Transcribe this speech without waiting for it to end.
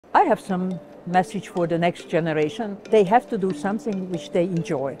I have some message for the next generation. They have to do something which they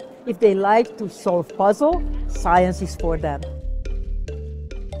enjoy. If they like to solve puzzles, science is for them.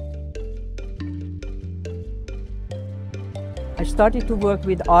 I started to work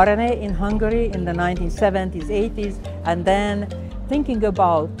with RNA in Hungary in the 1970s, 80s, and then thinking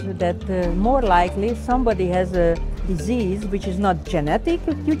about that more likely somebody has a disease which is not genetic,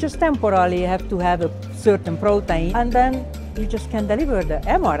 you just temporarily have to have a certain protein, and then you just can deliver the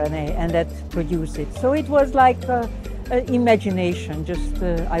mRNA and that produce it. So it was like imagination, just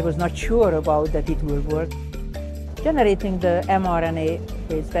I was not sure about that it will work. Generating the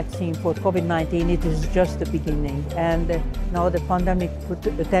mRNA-based vaccine for COVID-19, it is just the beginning. And now the pandemic put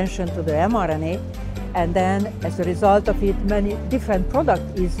attention to the mRNA, and then as a result of it, many different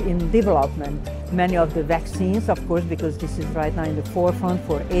products is in development. Many of the vaccines, of course, because this is right now in the forefront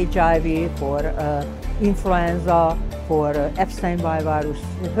for HIV, for influenza, for Epstein-Barr virus,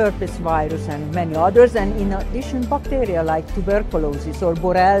 herpes virus, and many others. And in addition, bacteria like tuberculosis or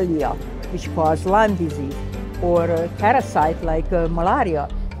Borrelia, which cause Lyme disease, or parasite like malaria.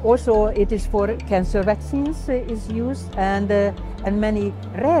 Also, it is for cancer vaccines is used, and many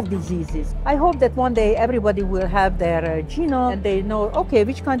rare diseases. I hope that one day everybody will have their genome and they know, okay,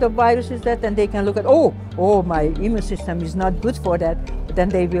 which kind of virus is that, and they can look at, oh, my immune system is not good for that. But then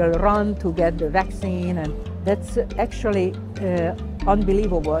they will run to get the vaccine, and that's actually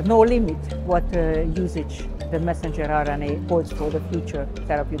unbelievable. No limit what usage the messenger RNA holds for the future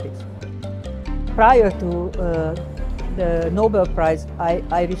therapeutics. Prior to the Nobel Prize,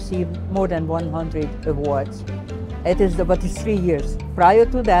 I received more than 100 awards. It's 3 years. Prior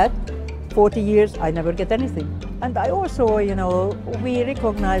to that, 40 years, I never get anything. And I also, we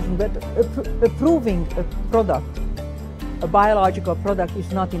recognize that approving a product, a biological product,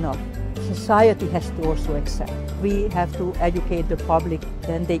 is not enough. Society has to also accept. We have to educate the public,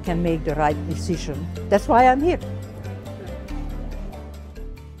 then they can make the right decision. That's why I'm here.